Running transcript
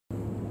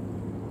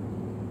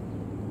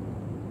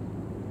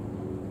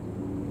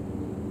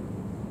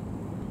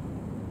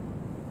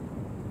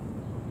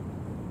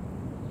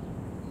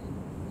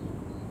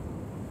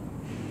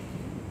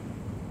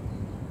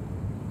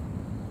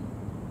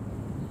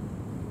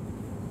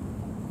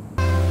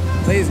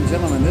Ladies and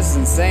gentlemen, this is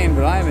insane,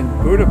 but I'm in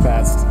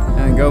Budapest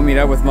and go meet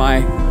up with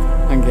my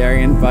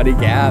Hungarian buddy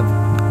Gab.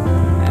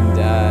 And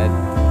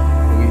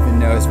who even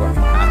knows what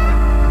can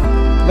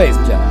happen. Ladies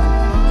and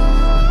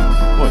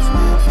gentlemen, boys and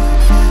girls.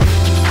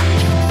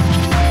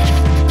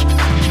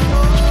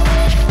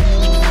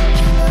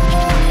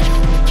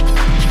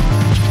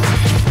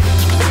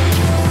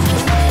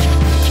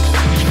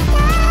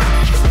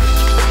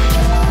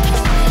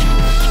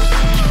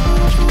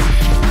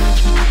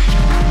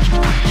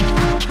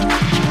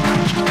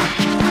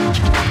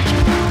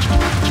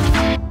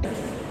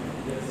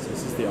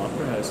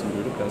 In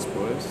Budapest,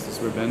 boys. This is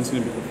where Ben's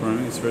going to be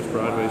performing his first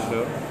Broadway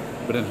show,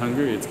 but in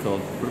Hungary it's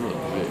called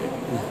Budapest.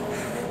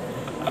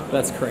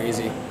 That's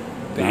crazy.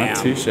 Bam.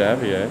 Not too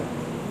shabby, eh?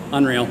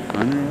 Unreal.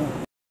 Unreal.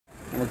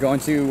 And we're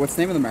going to, what's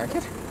the name of the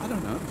market? I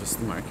don't know, just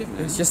the market,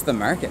 man. It's just the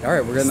market.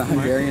 Alright, we're in the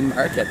Hungarian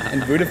market in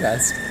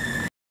Budapest.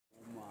 Oh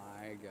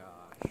my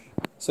gosh.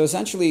 So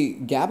essentially,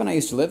 Gab and I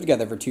used to live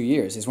together for 2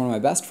 years. He's one of my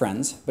best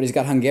friends, but he's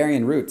got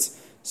Hungarian roots.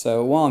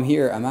 So while I'm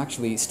here, I'm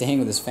actually staying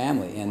with his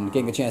family and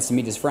getting a chance to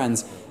meet his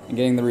friends and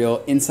getting the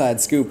real inside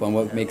scoop on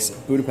what makes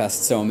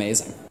Budapest so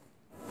amazing.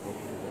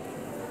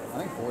 I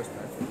think 4 is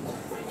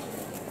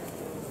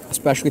perfect.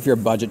 Especially if you're a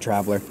budget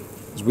traveler.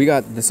 Because we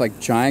got this like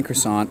giant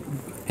croissant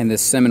and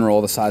this cinnamon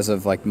roll the size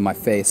of like my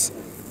face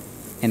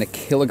and a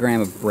kilogram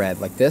of bread.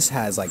 Like this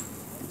has like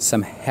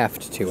some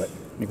heft to it.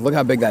 Like, look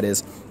how big that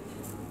is.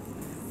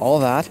 All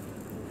that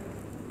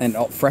and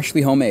all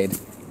freshly homemade,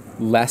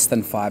 less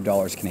than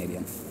 $5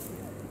 Canadian.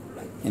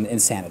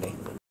 Insanity.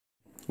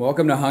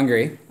 Welcome to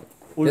Hungary.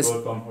 This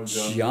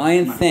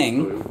giant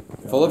thing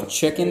full of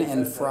chicken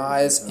and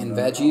fries and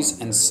veggies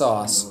and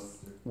sauce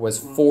was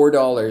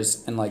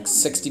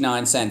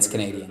 $4.69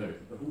 Canadian.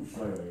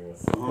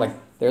 Like,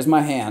 there's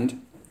my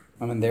hand,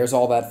 and then there's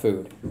all that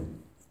food.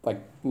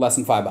 Like, less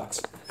than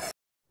 $5.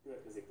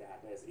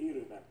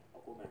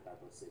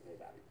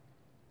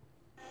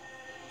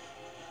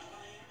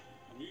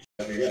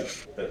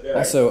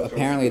 Also,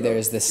 apparently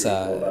there's this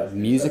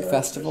music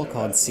festival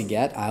called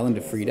Sziget, Island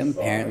of Freedom.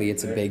 Apparently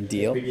it's a big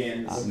deal.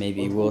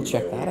 Maybe we'll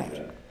check that out.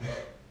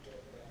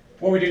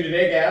 What are we doing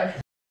today, Gab?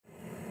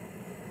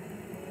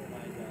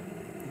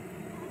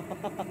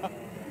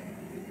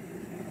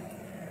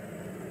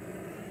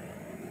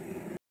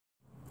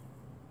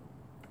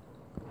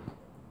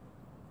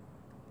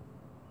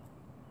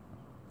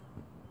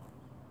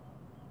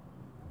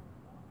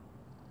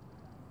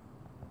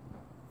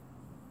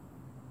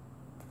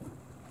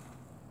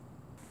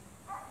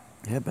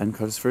 Yeah, Ben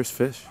caught his first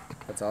fish.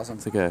 That's awesome.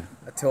 It's like a...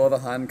 Attila the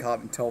Hun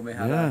told me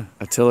how to...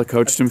 Attila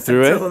coached him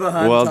through it.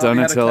 Well done,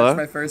 Attila.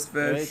 My first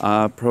fish.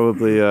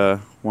 Probably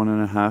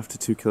 1.5 to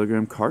 2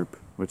 kilogram carp,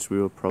 which we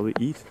will probably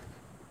eat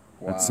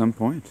at some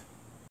point.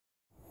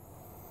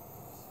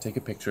 Take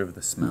a picture of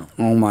the smell.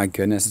 Oh my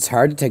goodness, it's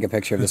hard to take a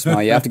picture of the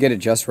smell. You have to get it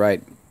just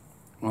right.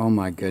 Oh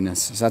my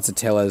goodness. So that's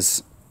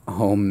Attila's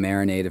home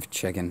marinade of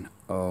chicken.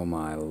 Oh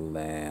my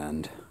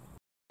land.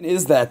 What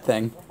is that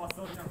thing?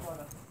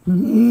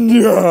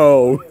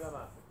 No!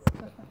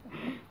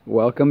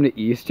 Welcome to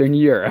Eastern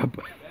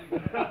Europe.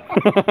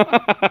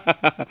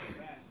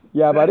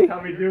 Yeah, buddy? How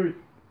we do? Do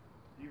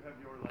you have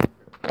your lighter?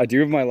 I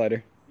do have my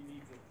lighter.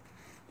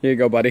 Here you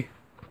go, buddy.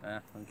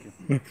 Thank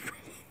you.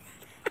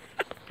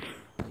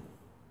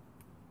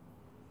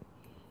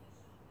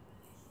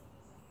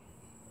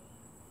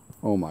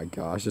 Oh my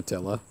gosh,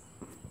 Attila.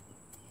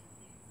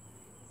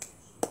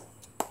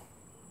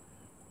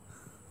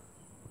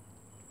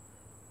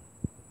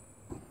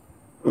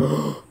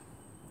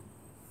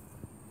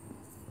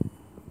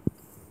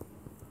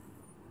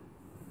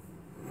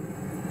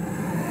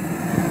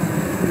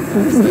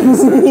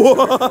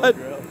 What?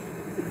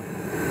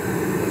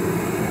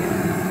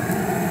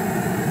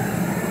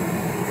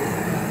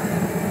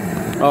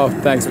 Oh,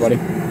 thanks, buddy.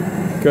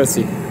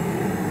 Goosey.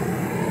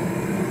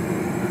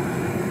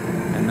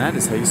 And that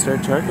is how you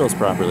start charcoals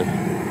properly.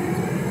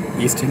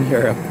 Eastern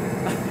Europe.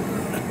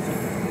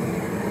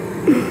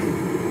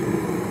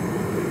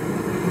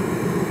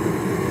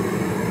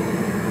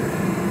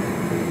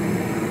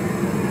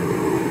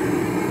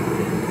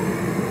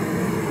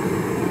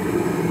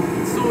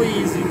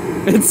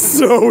 It's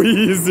so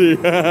easy.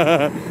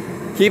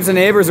 Keeps the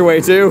neighbors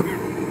away too.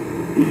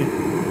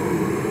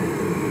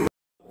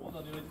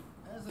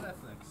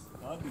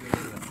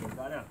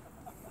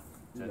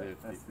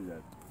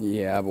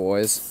 Yeah,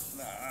 boys.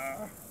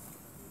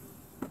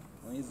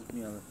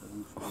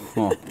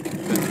 Oh.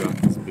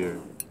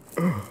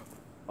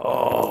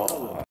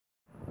 Oh.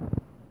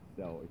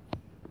 So it's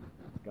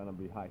gonna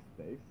be high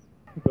stakes.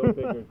 Go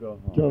big or go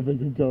home. Go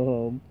big or go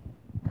home.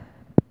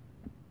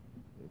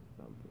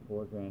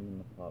 4 grand in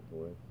the pot,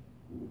 boys.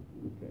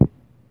 Okay.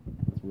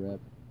 Let's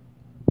rip.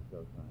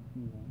 Go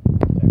time.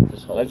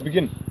 Texas Hold'em. Let's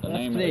begin. The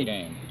name of the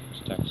game is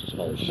Texas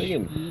Hold'em. Let's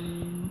begin.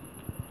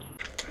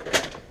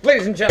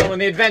 Ladies and gentlemen,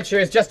 the adventure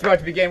is just about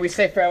to begin. We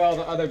say farewell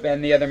to other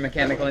Ben, the other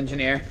mechanical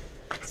engineer.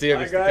 See you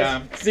next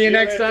time. See you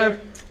next time.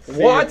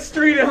 Watt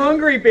Street in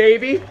Hungary,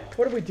 baby.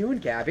 What are we doing,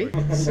 Gabby?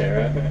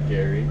 Sarah,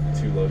 Gary,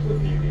 2 local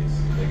beauties.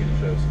 They're gonna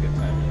show us a good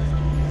time.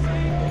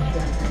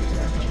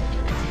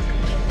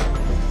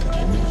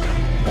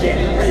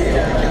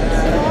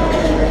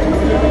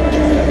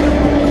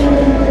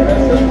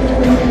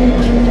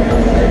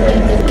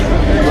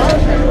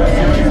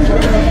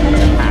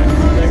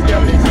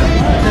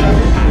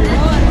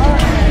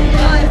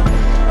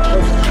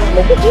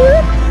 That's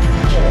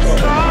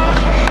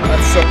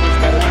so much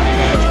better than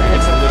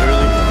it's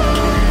literally.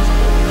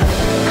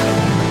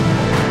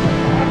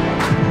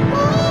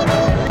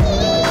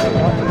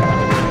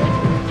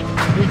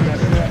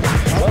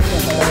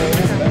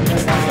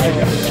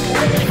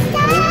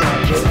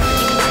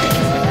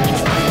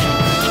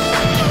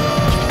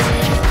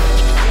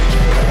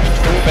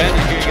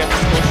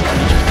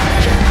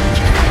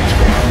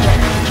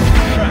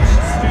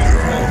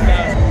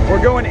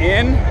 We're going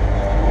in,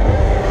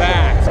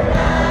 back.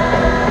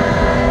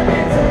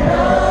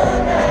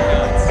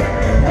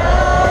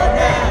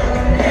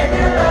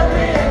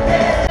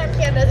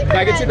 Can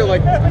I get you to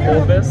like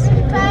hold this?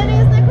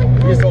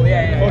 Just hold,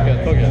 yeah. Okay.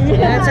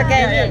 Csak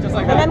ennyi.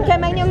 Nem kell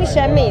megnyomni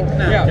semmit?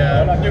 Nem.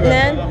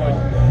 Nem?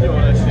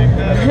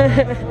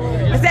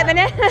 Azért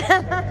ne?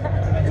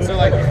 So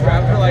like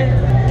grab her like.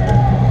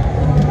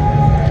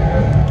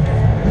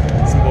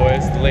 These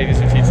boys, the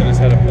ladies are teaching us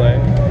how to play.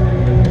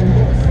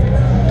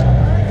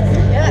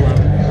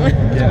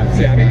 Yeah.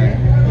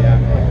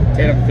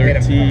 Hit him.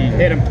 13.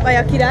 Hit him. Vagy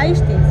a király is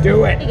 10?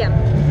 Do it. Igen.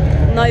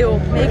 Na jó,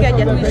 még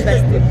egyet mi is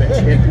vesztünk.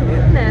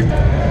 Nem.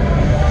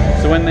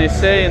 So when they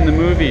say in the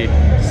movie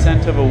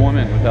Scent of a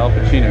Woman with Al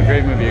Pacino,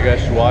 great movie, you guys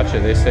should watch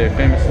it. They say a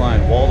famous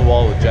line, wall to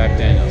wall with Jack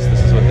Daniels.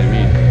 This is what they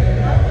mean.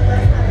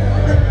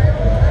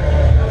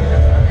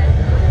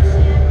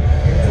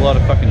 It's a lot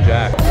of fucking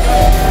Jack.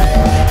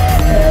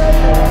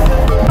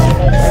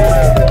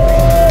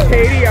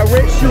 Katie, I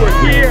wish you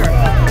were here.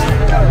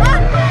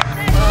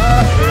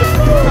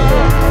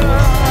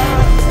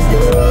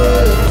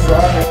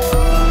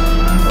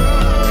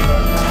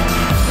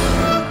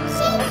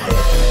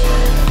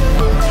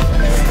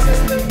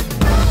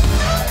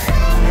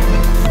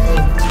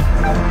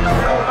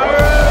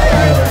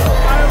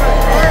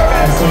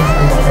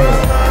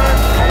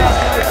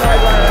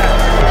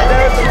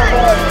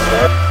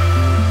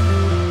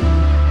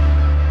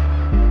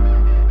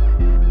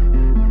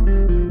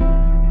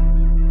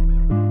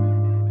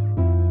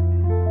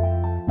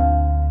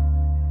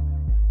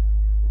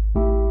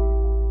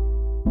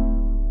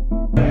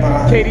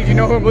 Katie, do you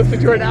know who I'm listening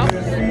to right now?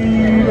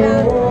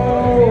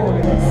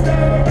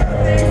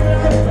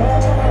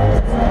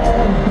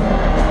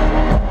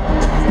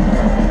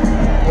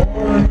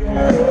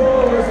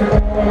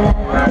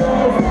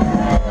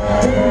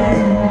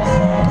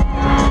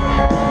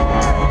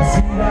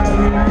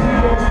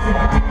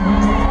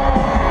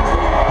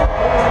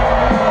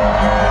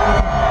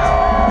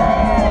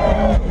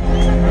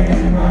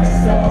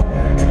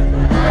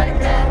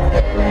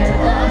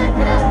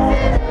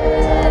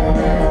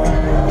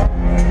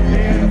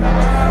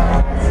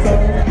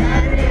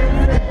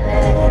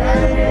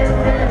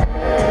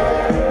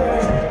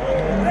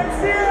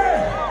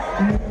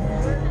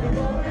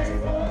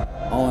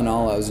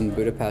 In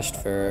Budapest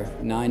for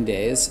 9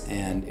 days,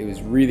 and it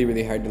was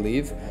really hard to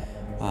leave,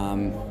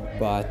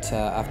 but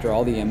after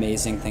all the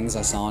amazing things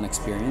I saw and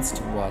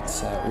experienced,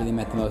 what really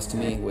meant the most to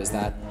me was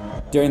that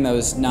during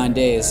those 9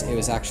 days it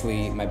was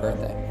actually my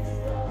birthday,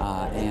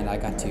 and I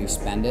got to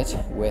spend it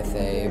with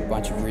a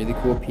bunch of really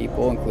cool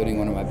people, including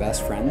one of my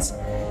best friends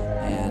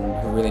and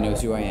who really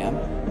knows who I am,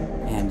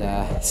 and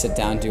sit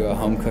down to a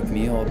home-cooked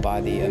meal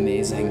by the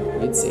amazing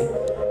Yitzi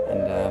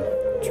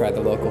and try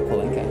the local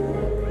palinka.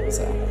 It's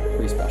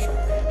pretty special.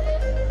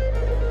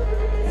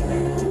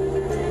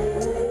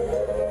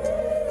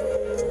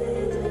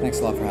 Thanks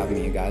a lot for having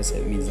me, you guys.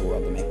 It means the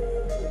world to me.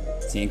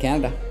 See you in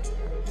Canada.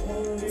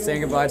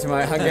 Saying goodbye to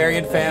my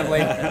Hungarian family.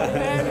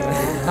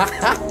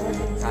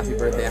 Happy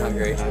birthday,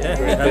 Hungary.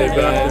 Happy birthday,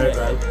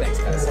 man. Thanks,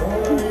 guys.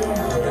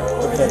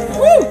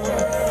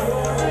 Woo!